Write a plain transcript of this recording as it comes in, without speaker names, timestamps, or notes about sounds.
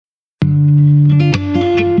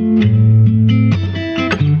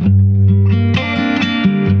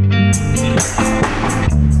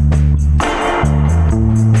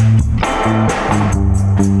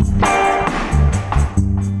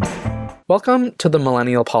Welcome to the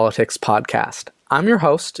Millennial Politics Podcast. I'm your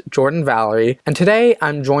host, Jordan Valerie, and today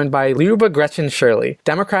I'm joined by Luba Gretchen Shirley,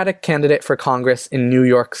 Democratic candidate for Congress in New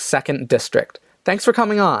York's 2nd District. Thanks for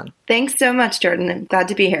coming on. Thanks so much, Jordan. I'm glad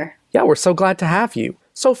to be here. Yeah, we're so glad to have you.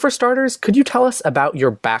 So for starters, could you tell us about your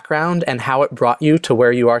background and how it brought you to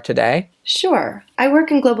where you are today? Sure. I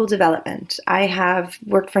work in global development. I have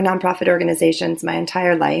worked for nonprofit organizations my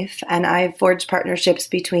entire life, and I've forged partnerships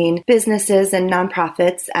between businesses and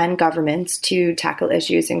nonprofits and governments to tackle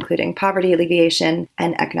issues including poverty alleviation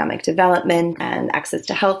and economic development and access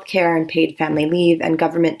to health care and paid family leave and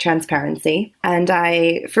government transparency. And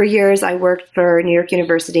for years, I worked for New York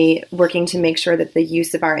University working to make sure that the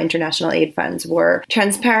use of our international aid funds were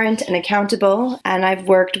transparent and accountable. And I've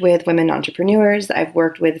worked with women entrepreneurs. I've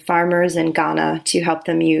worked with farmers in Ghana to help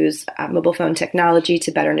them use mobile phone technology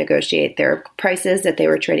to better negotiate their prices that they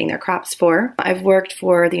were trading their crops for. I've worked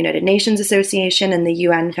for the United Nations Association and the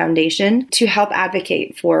UN Foundation to help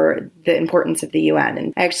advocate for the importance of the UN.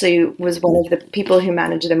 And I actually was one of the people who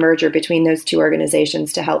managed the merger between those two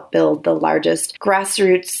organizations to help build the largest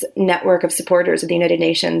grassroots network of supporters of the United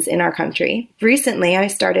Nations in our country. Recently, I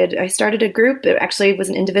started a group. It actually was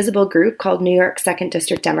an indivisible group called New York 2nd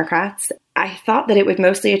District Democrats. I thought that it would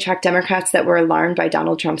mostly attract Democrats that were alarmed by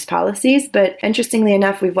Donald Trump's policies, but interestingly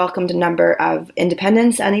enough, we've welcomed a number of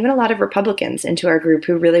independents and even a lot of Republicans into our group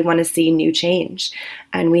who really want to see new change.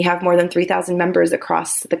 And we have more than 3,000 members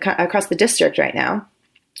across the district right now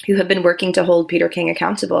who have been working to hold Peter King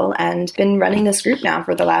accountable and been running this group now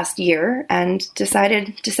for the last year and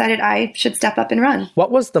decided I should step up and run.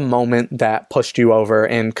 What was the moment that pushed you over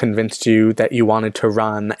and convinced you that you wanted to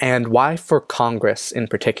run, and why for Congress in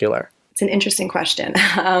particular? It's an interesting question.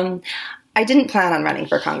 I didn't plan on running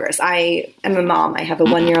for Congress. I am a mom. I have a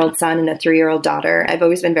 1-year-old son and a 3-year-old daughter. I've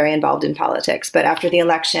always been very involved in politics, but after the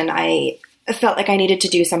election, I felt like I needed to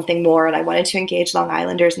do something more, and I wanted to engage Long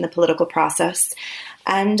Islanders in the political process.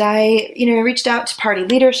 And I reached out to party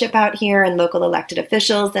leadership out here and local elected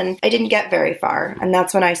officials, and I didn't get very far. And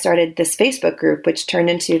that's when I started this Facebook group, which turned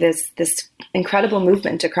into this incredible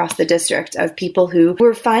movement across the district of people who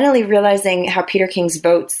were finally realizing how Peter King's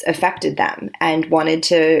votes affected them and wanted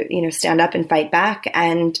to, stand up and fight back.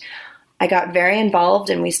 And I got very involved,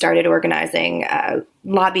 and we started organizing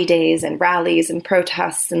lobby days and rallies and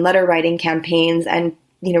protests and letter writing campaigns and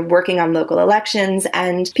working on local elections,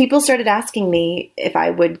 and people started asking me if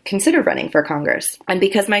I would consider running for Congress. And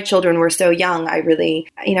because my children were so young, I really,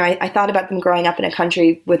 I thought about them growing up in a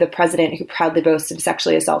country with a president who proudly boasts of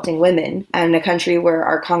sexually assaulting women, and a country where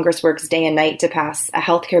our Congress works day and night to pass a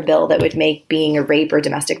healthcare bill that would make being a rape or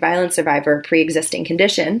domestic violence survivor a pre-existing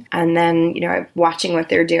condition. And then, I'm watching what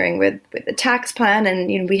they're doing with the tax plan,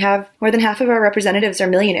 and, we have more than half of our representatives are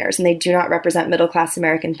millionaires, and they do not represent middle-class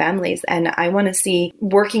American families. And I want to see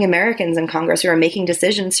working Americans in Congress who are making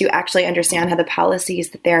decisions who actually understand how the policies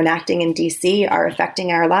that they're enacting in DC are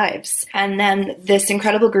affecting our lives. And then this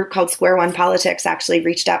incredible group called Square One Politics actually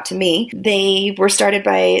reached out to me. They were started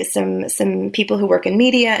by some people who work in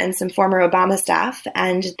media and some former Obama staff,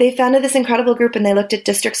 and they founded this incredible group, and they looked at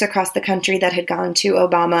districts across the country that had gone to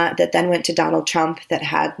Obama, that then went to Donald Trump, that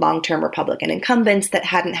had long-term Republican incumbents, that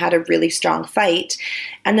hadn't had a really strong fight.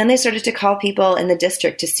 And then they started to call people in the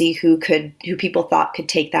district to see who people thought could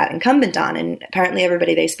take that incumbent on. And apparently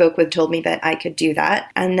everybody they spoke with told me that I could do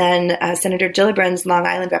that. And then Senator Gillibrand's Long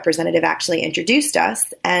Island representative actually introduced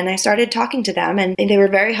us, and I started talking to them, and they were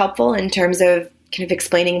very helpful in terms of kind of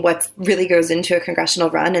explaining what really goes into a congressional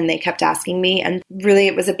run. And they kept asking me, and really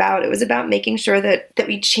it was about making sure that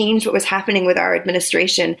we changed what was happening with our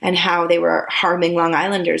administration and how they were harming Long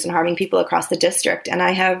Islanders and harming people across the district. And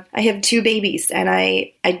I have 2 babies, and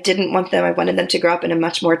I didn't want them. I wanted them to grow up in a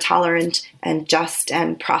much more tolerant and just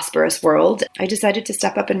and prosperous world. I decided to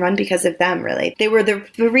step up and run because of them, really. They were the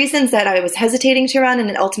reasons that I was hesitating to run,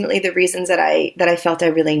 and ultimately the reasons that I felt I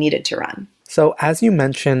really needed to run. So as you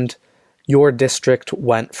mentioned, your district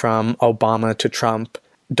went from Obama to Trump.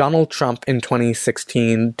 Donald Trump in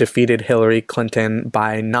 2016 defeated Hillary Clinton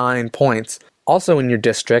by 9 points. Also in your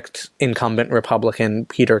district, incumbent Republican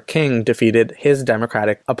Peter King defeated his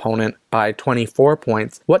Democratic opponent by 24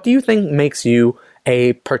 points. What do you think makes you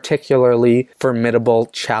a particularly formidable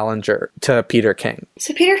challenger to Peter King?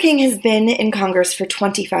 So Peter King has been in Congress for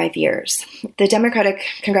 25 years. The Democratic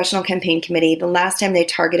Congressional Campaign Committee, the last time they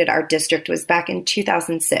targeted our district was back in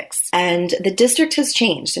 2006. And the district has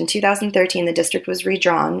changed. In 2013, the district was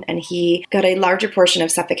redrawn, and he got a larger portion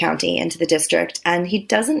of Suffolk County into the district. And he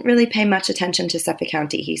doesn't really pay much attention to Suffolk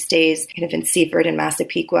County. He stays kind of in Seaford and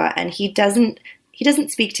Massapequa, and he doesn't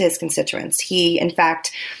speak to his constituents. He, in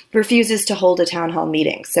fact, refuses to hold a town hall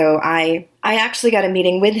meeting. So I I actually got a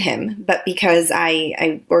meeting with him, but because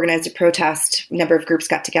I organized a protest, a number of groups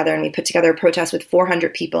got together and we put together a protest with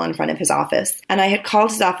 400 people in front of his office. And I had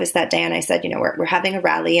called his office that day and I said, we're having a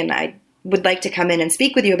rally and I would like to come in and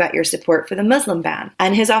speak with you about your support for the Muslim ban.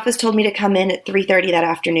 And his office told me to come in at 3:30 that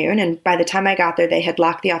afternoon. And by the time I got there, they had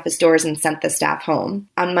locked the office doors and sent the staff home.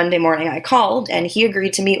 On Monday morning, I called and he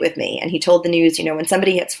agreed to meet with me. And he told the news, when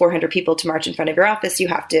somebody hits 400 people to march in front of your office, you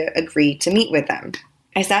have to agree to meet with them.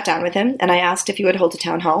 I sat down with him and I asked if he would hold a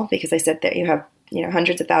town hall because I said that you have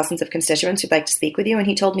hundreds of thousands of constituents who'd like to speak with you. And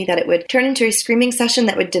he told me that it would turn into a screaming session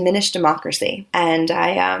that would diminish democracy. And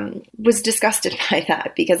I was disgusted by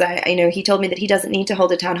that because he told me that he doesn't need to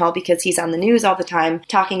hold a town hall because he's on the news all the time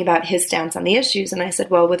talking about his stance on the issues. And I said,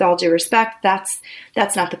 well, with all due respect, that's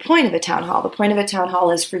not the point of a town hall. The point of a town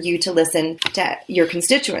hall is for you to listen to your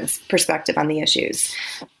constituents' perspective on the issues.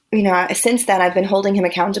 Since then, I've been holding him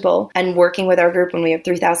accountable and working with our group when we have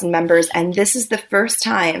 3,000 members. And this is the first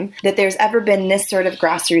time that there's ever been this sort of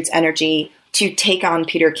grassroots energy to take on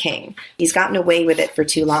Peter King. He's gotten away with it for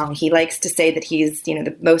too long. He likes to say that he's,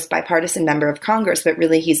 the most bipartisan member of Congress, but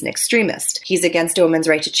really he's an extremist. He's against a woman's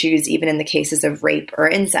right to choose, even in the cases of rape or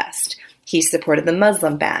incest. He supported the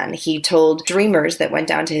Muslim ban. He told Dreamers that went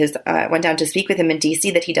down to speak with him in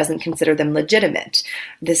D.C. that he doesn't consider them legitimate.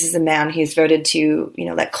 This is a man who's voted to,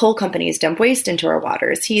 let coal companies dump waste into our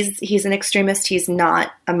waters. He's an extremist. He's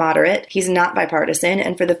not a moderate. He's not bipartisan.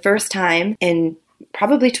 And for the first time in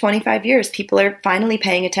probably 25 years, people are finally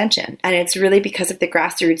paying attention. And it's really because of the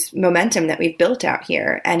grassroots momentum that we've built out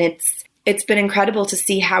here. And it's been incredible to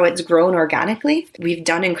see how it's grown organically. We've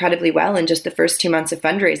done incredibly well in just the first 2 months of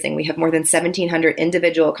fundraising. We have more than 1,700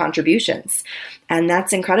 individual contributions. And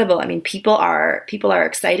that's incredible. I mean, people are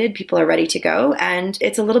excited, people are ready to go, and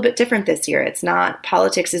it's a little bit different this year. It's not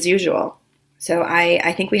politics as usual. So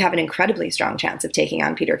I think we have an incredibly strong chance of taking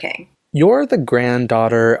on Peter King. You're the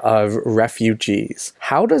granddaughter of refugees.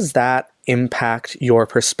 How does that impact your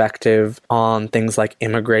perspective on things like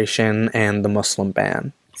immigration and the Muslim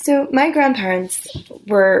ban? So my grandparents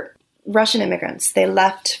were Russian immigrants. They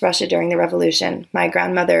left Russia during the revolution. My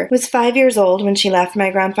grandmother was 5 years old when she left. My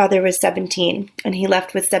grandfather was 17, and he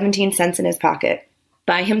left with 17 cents in his pocket.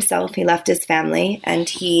 By himself, he left his family, and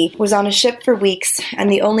he was on a ship for weeks,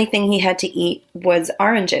 and the only thing he had to eat was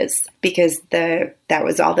oranges, because that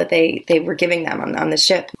was all that they were giving them on the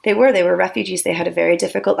ship. They were refugees. They had a very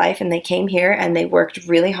difficult life, and they came here, and they worked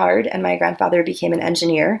really hard, and my grandfather became an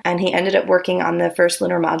engineer, and he ended up working on the first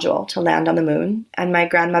lunar module to land on the moon. And my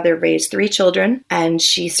grandmother raised 3 children, and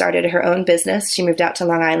she started her own business. She moved out to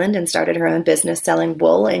Long Island and started her own business selling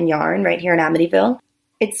wool and yarn right here in Amityville.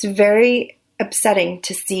 It's very upsetting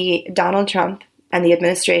to see Donald Trump and the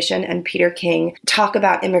administration and Peter King talk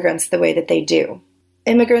about immigrants the way that they do.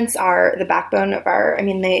 Immigrants are the backbone of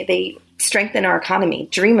they strengthen our economy.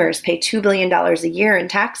 Dreamers pay $2 billion a year in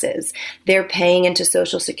taxes. They're paying into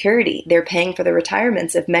Social Security. They're paying for the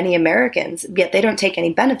retirements of many Americans, yet they don't take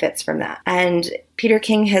any benefits from that. And Peter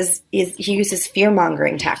King he uses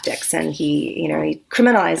fear-mongering tactics, and he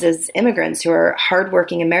criminalizes immigrants who are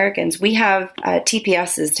hardworking Americans. We have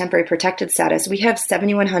TPS's temporary protected status. We have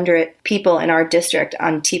 7,100 people in our district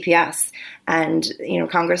on TPS. And,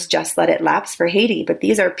 Congress just let it lapse for Haiti. But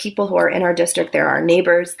these are people who are in our district. They're our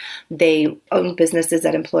neighbors. They own businesses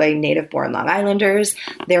that employ native-born Long Islanders.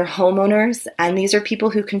 They're homeowners. And these are people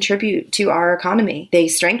who contribute to our economy. They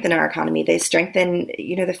strengthen our economy. They strengthen,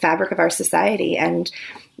 the fabric of our society. And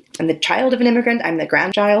I'm the child of an immigrant. I'm the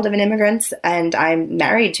grandchild of an immigrant. And I'm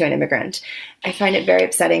married to an immigrant. I find it very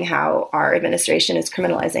upsetting how our administration is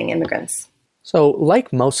criminalizing immigrants. So,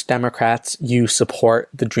 like most Democrats, you support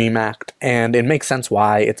the DREAM Act, and it makes sense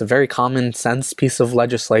why. It's a very common sense piece of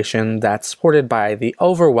legislation that's supported by the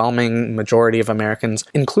overwhelming majority of Americans,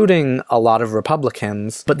 including a lot of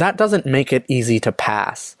Republicans, but that doesn't make it easy to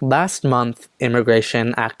pass. Last month,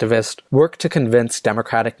 immigration activists worked to convince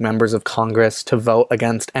Democratic members of Congress to vote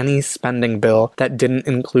against any spending bill that didn't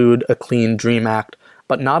include a clean DREAM Act,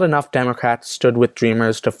 but not enough Democrats stood with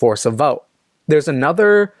Dreamers to force a vote. There's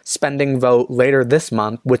another spending vote later this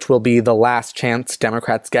month, which will be the last chance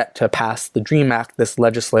Democrats get to pass the DREAM Act this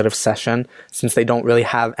legislative session, since they don't really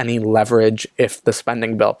have any leverage if the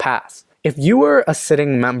spending bill passed. If you were a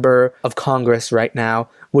sitting member of Congress right now,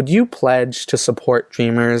 would you pledge to support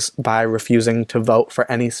Dreamers by refusing to vote for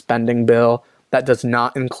any spending bill that does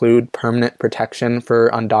not include permanent protection for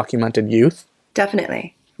undocumented youth?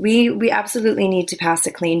 Definitely. We absolutely need to pass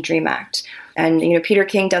a clean DREAM Act. And, Peter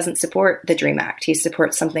King doesn't support the DREAM Act. He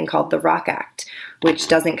supports something called the ROC Act, which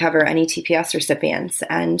doesn't cover any TPS recipients.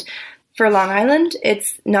 And For Long Island,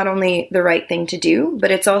 it's not only the right thing to do,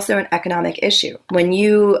 but it's also an economic issue. When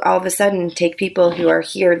you all of a sudden take people who are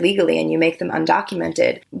here legally and you make them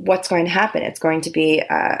undocumented, what's going to happen? It's going to be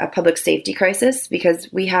a public safety crisis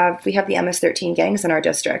because we have the MS-13 gangs in our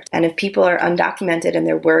district. And if people are undocumented and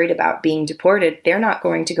they're worried about being deported, they're not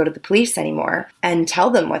going to go to the police anymore and tell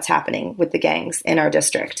them what's happening with the gangs in our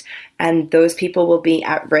district. And those people will be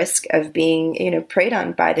at risk of being, preyed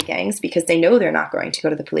on by the gangs because they know they're not going to go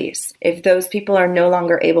to the police. If those people are no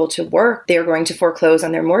longer able to work, they're going to foreclose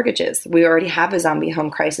on their mortgages. We already have a zombie home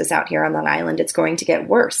crisis out here on Long Island. It's going to get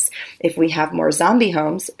worse. If we have more zombie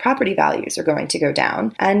homes, property values are going to go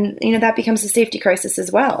down. And, that becomes a safety crisis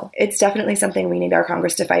as well. It's definitely something we need our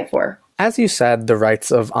Congress to fight for. As you said, the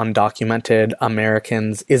rights of undocumented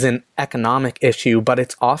Americans is an economic issue, but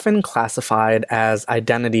it's often classified as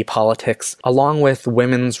identity politics, along with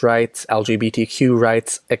women's rights, LGBTQ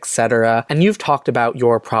rights, etc. And you've talked about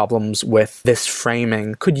your problems with this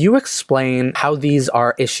framing. Could you explain how these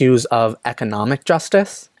are issues of economic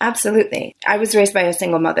justice? Absolutely. I was raised by a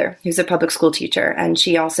single mother who's a public school teacher, and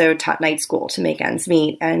she also taught night school to make ends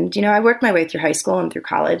meet. And, I worked my way through high school and through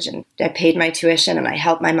college, and I paid my tuition and I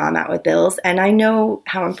helped my mom out with bills. And I know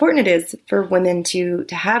how important it is for women to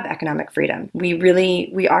have economic freedom.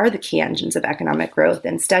 We are the key engines of economic growth,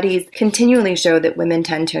 and studies continually show that women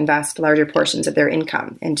tend to invest larger portions of their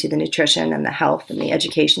income into the nutrition and the health and the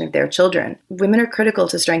education of their children. Women are critical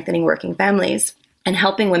to strengthening working families. And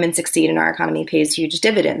helping women succeed in our economy pays huge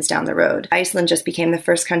dividends down the road. Iceland just became the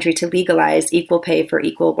first country to legalize equal pay for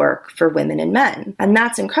equal work for women and men. And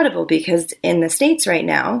that's incredible because in the States right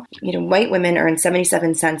now, white women earn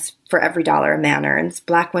 77 cents for every dollar a man earns.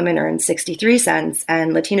 Black women earn 63 cents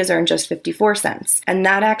and Latinas earn just 54 cents. And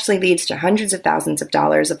that actually leads to hundreds of thousands of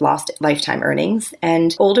dollars of lost lifetime earnings.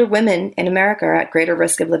 And older women in America are at greater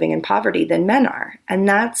risk of living in poverty than men are. And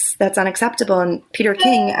that's unacceptable. And Peter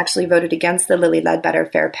King actually voted against the Lilly Ledbetter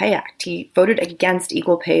Fair Pay Act. He voted against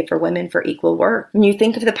equal pay for women for equal work. When you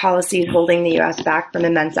think of the policies holding the U.S. back from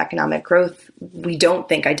immense economic growth, we don't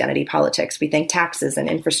think identity politics. We think taxes and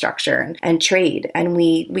infrastructure and trade. And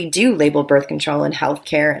we do label birth control and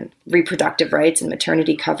healthcare and reproductive rights and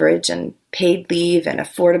maternity coverage and paid leave and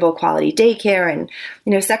affordable quality daycare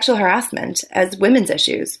and, sexual harassment as women's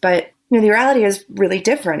issues. But the reality is really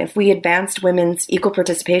different. If we advanced women's equal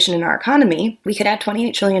participation in our economy, we could add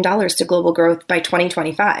 $28 trillion to global growth by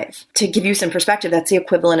 2025. To give you some perspective, that's the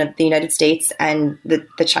equivalent of the United States and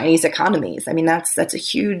the Chinese economies. I mean, that's a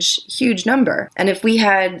huge, huge number. And if we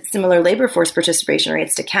had similar labor force participation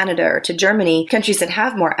rates to Canada or to Germany, countries that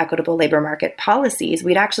have more equitable labor market policies,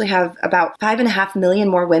 we'd actually have about 5.5 million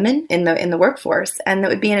more women in the workforce, and that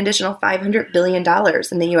would be an additional $500 billion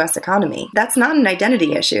in the U.S. economy. That's not an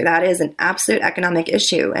identity issue. That is an absolute economic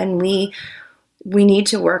issue, and we need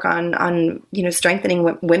to work on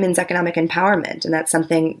strengthening women's economic empowerment, and that's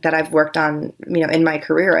something that I've worked on. In my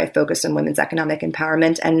career, I focused on women's economic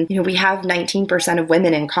empowerment, and we have 19% of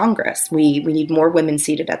women in Congress. We need more women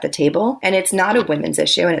seated at the table, and it's not a women's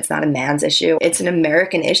issue, and it's not a man's issue. It's an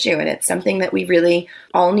American issue, and it's something that we really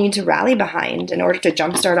all need to rally behind in order to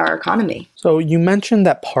jumpstart our economy. So you mentioned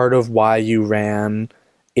that part of why you ran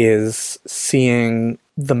is seeing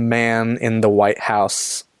the man in the White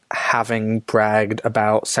House having bragged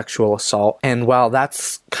about sexual assault. And while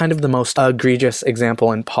that's kind of the most egregious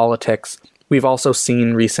example in politics, we've also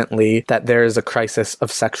seen recently that there is a crisis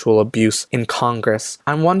of sexual abuse in Congress.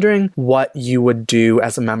 I'm wondering what you would do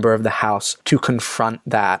as a member of the House to confront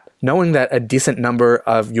that, knowing that a decent number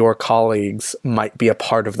of your colleagues might be a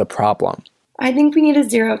part of the problem. I think we need a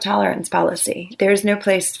zero tolerance policy. There's no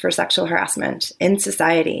place for sexual harassment in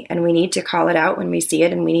society, and we need to call it out when we see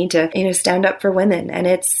it, and we need to, stand up for women. And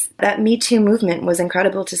that Me Too movement was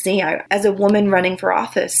incredible to see. As a woman running for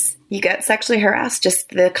office, you get sexually harassed. Just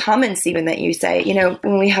the comments even that you say.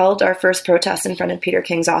 When we held our first protest in front of Peter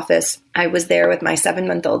King's office, I was there with my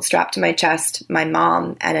 7-month-old strapped to my chest, my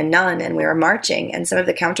mom, and a nun, and we were marching. And some of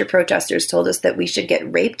the counter-protesters told us that we should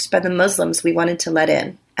get raped by the Muslims we wanted to let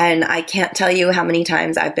in. And I can't tell you how many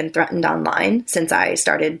times I've been threatened online since I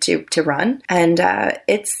started to run. And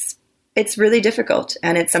it's really difficult.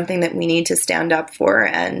 And it's something that we need to stand up for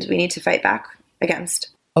and we need to fight back against.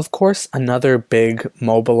 Of course, another big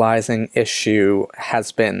mobilizing issue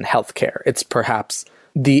has been healthcare. It's perhaps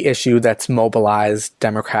the issue that's mobilized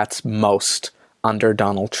Democrats most under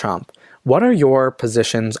Donald Trump. What are your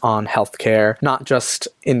positions on healthcare, not just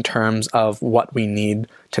in terms of what we need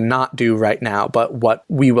to not do right now, but what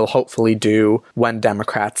we will hopefully do when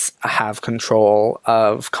Democrats have control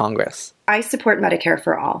of Congress? I support Medicare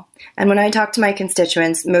for all. And when I talk to my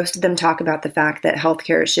constituents, most of them talk about the fact that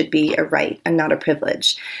healthcare should be a right and not a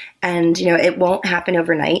privilege. And, it won't happen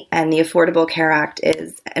overnight. And the Affordable Care Act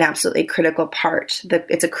is an absolutely critical part.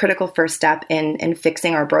 It's a critical first step in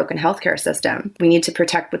fixing our broken healthcare system. We need to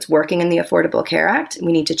protect what's working in the Affordable Care Act.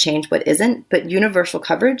 We need to change what isn't. But universal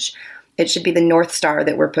coverage, it should be the North Star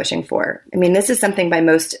that we're pushing for. I mean, this is something by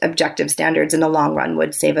most objective standards in the long run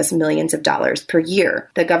would save us millions of dollars per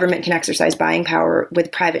year. The government can exercise buying power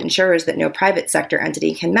with private insurers that no private sector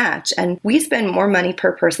entity can match. And we spend more money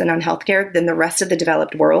per person on healthcare than the rest of the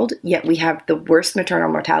developed world, yet we have the worst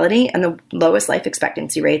maternal mortality and the lowest life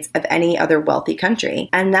expectancy rates of any other wealthy country.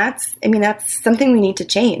 And that's something we need to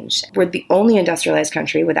change. We're the only industrialized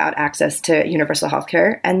country without access to universal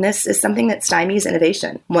healthcare, and this is something that stymies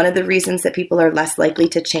innovation. One of the reasons that people are less likely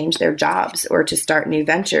to change their jobs or to start new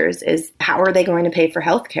ventures is how are they going to pay for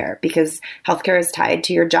healthcare? Because healthcare is tied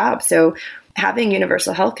to your job. So having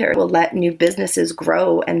universal healthcare will let new businesses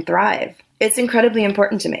grow and thrive. It's incredibly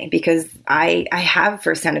important to me because I have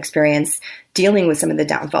firsthand experience dealing with some of the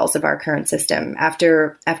downfalls of our current system.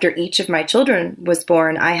 After each of my children was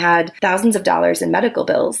born, I had thousands of dollars in medical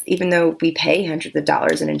bills, even though we pay hundreds of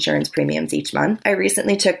dollars in insurance premiums each month. I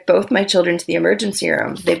recently took both my children to the emergency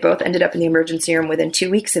room. They both ended up in the emergency room within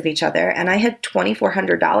 2 weeks of each other, and I had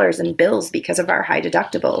 $2,400 in bills because of our high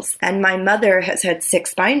deductibles. And my mother has had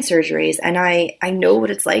 6 spine surgeries, and I know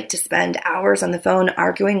what it's like to spend hours on the phone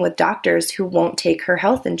arguing with doctors who won't take her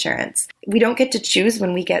health insurance. We don't get to choose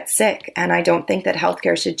when we get sick, and I don't think that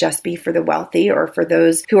healthcare should just be for the wealthy or for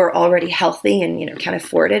those who are already healthy and can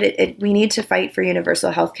afford it. We need to fight for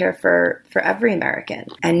universal healthcare for every American,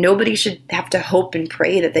 and nobody should have to hope and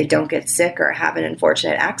pray that they don't get sick or have an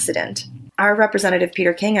unfortunate accident. Our Representative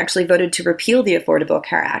Peter King actually voted to repeal the Affordable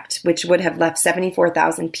Care Act, which would have left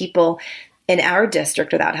 74,000 people in our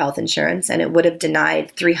district without health insurance, and it would have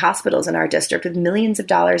denied 3 hospitals in our district with millions of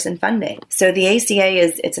dollars in funding. So the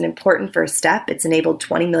ACA it's an important first step. It's enabled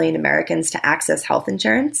 20 million Americans to access health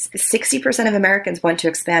insurance. 60% of Americans want to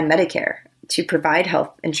expand Medicare to provide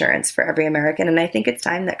health insurance for every American. And I think it's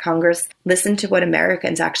time that Congress listen to what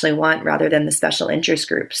Americans actually want rather than the special interest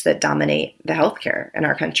groups that dominate the healthcare in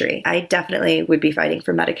our country. I definitely would be fighting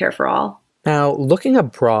for Medicare for all. Now, looking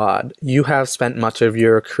abroad, you have spent much of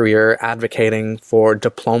your career advocating for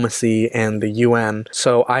diplomacy and the UN,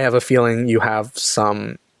 so I have a feeling you have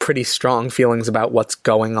some pretty strong feelings about what's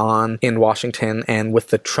going on in Washington and with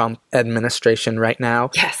the Trump administration right now.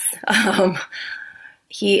 Yes.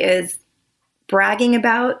 He is bragging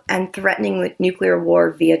about and threatening with nuclear war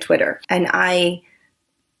via Twitter, and I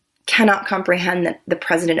cannot comprehend that the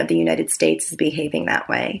President of the United States is behaving that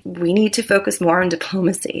way. We need to focus more on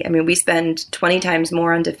diplomacy. I mean, we spend 20 times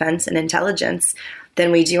more on defense and intelligence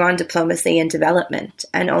than we do on diplomacy and development.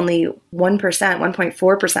 And only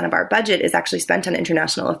 1.4% of our budget is actually spent on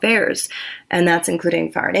international affairs. And that's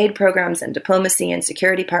including foreign aid programs and diplomacy and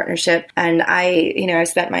security partnership. And I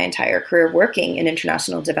spent my entire career working in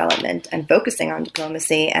international development and focusing on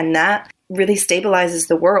diplomacy. And that really stabilizes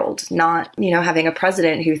the world, not, having a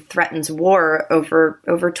president who threatens war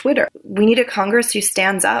over Twitter. We need a Congress who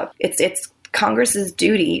stands up. It's Congress's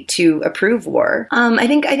duty to approve war. I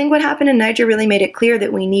think what happened in Niger really made it clear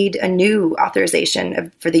that we need a new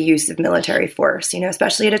authorization for the use of military force,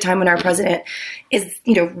 especially at a time when our president is,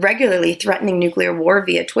 regularly threatening nuclear war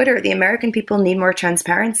via Twitter. The American people need more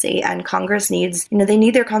transparency, and Congress needs, they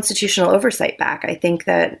need their constitutional oversight back. I think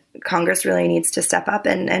that Congress really needs to step up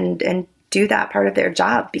and do that part of their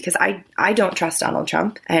job, because I don't trust Donald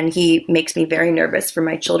Trump, and he makes me very nervous for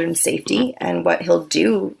my children's safety and what he'll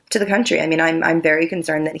do to the country. I mean, I'm very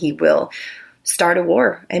concerned that he will start a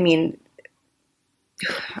war. I mean,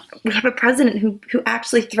 we have a president who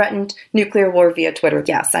actually threatened nuclear war via Twitter.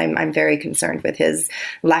 Yes, I'm very concerned with his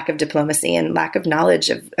lack of diplomacy and lack of knowledge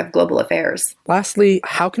of global affairs. Lastly,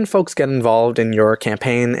 how can folks get involved in your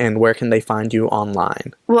campaign, and where can they find you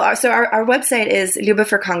online? Well, so our website is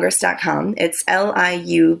lubaforcongress.com. It's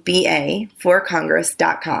LIUBA for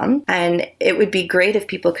Congress.com. And it would be great if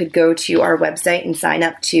people could go to our website and sign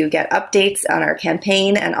up to get updates on our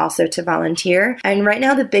campaign and also to volunteer. And right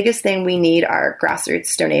now, the biggest thing we need are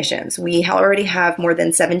grassroots donations. We already have more than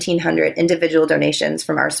 1,700 individual donations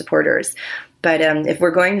from our supporters. But if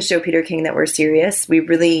we're going to show Peter King that we're serious, we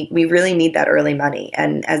really need that early money.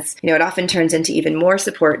 And as it often turns into even more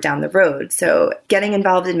support down the road. So getting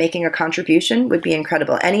involved in making a contribution would be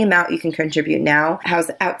incredible. Any amount you can contribute now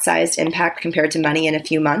has outsized impact compared to money in a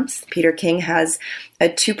few months. Peter King has a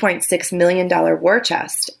 $2.6 million war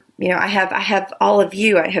chest. I have all of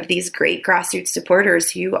you. I have these great grassroots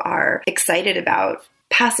supporters who are excited about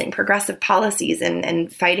passing progressive policies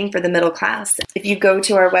and fighting for the middle class. If you go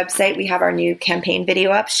to our website, we have our new campaign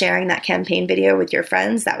video up, sharing that campaign video with your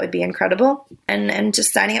friends. That would be incredible. And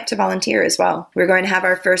just signing up to volunteer as well. We're going to have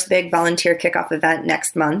our first big volunteer kickoff event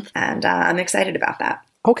next month, and I'm excited about that.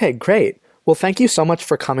 Okay, great. Well, thank you so much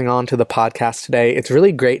for coming on to the podcast today. It's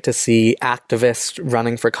really great to see activists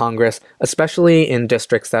running for Congress, especially in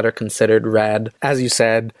districts that are considered red. As you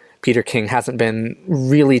said, Peter King hasn't been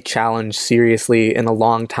really challenged seriously in a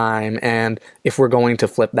long time, and if we're going to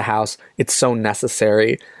flip the House, it's so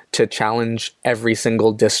necessary to challenge every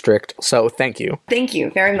single district. So thank you. Thank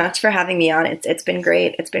you very much for having me on. It's been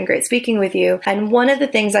great. It's been great speaking with you. And one of the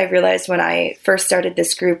things I realized when I first started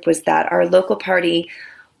this group was that our local party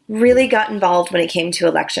really got involved when it came to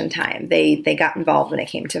election time. They got involved when it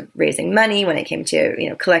came to raising money, when it came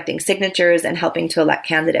to, collecting signatures and helping to elect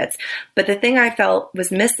candidates. But the thing I felt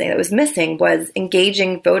was missing was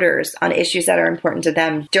engaging voters on issues that are important to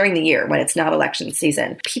them during the year when it's not election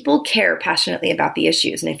season. People care passionately about the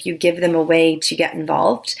issues, and if you give them a way to get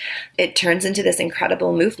involved, it turns into this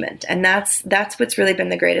incredible movement. And that's what's really been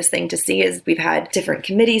the greatest thing to see is we've had different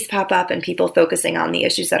committees pop up and people focusing on the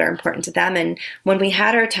issues that are important to them. And when we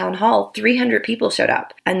had our town hall, 300 people showed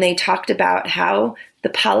up, and they talked about how the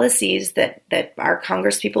policies that our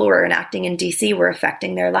Congress people were enacting in DC were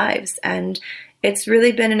affecting their lives. And it's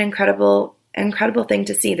really been an incredible thing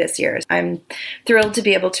to see this year. I'm thrilled to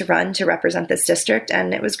be able to run to represent this district,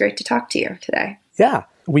 and it was great to talk to you today. Yeah,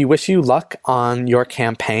 we wish you luck on your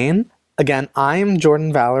campaign. Again, I'm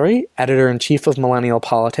Jordan Valerie, Editor-in-Chief of Millennial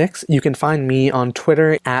Politics. You can find me on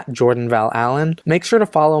Twitter at JordanValAllen. Make sure to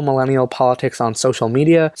follow Millennial Politics on social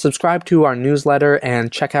media, subscribe to our newsletter,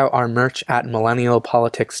 and check out our merch at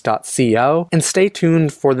millennialpolitics.co. And stay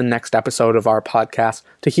tuned for the next episode of our podcast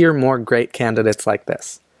to hear more great candidates like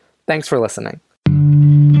this. Thanks for listening.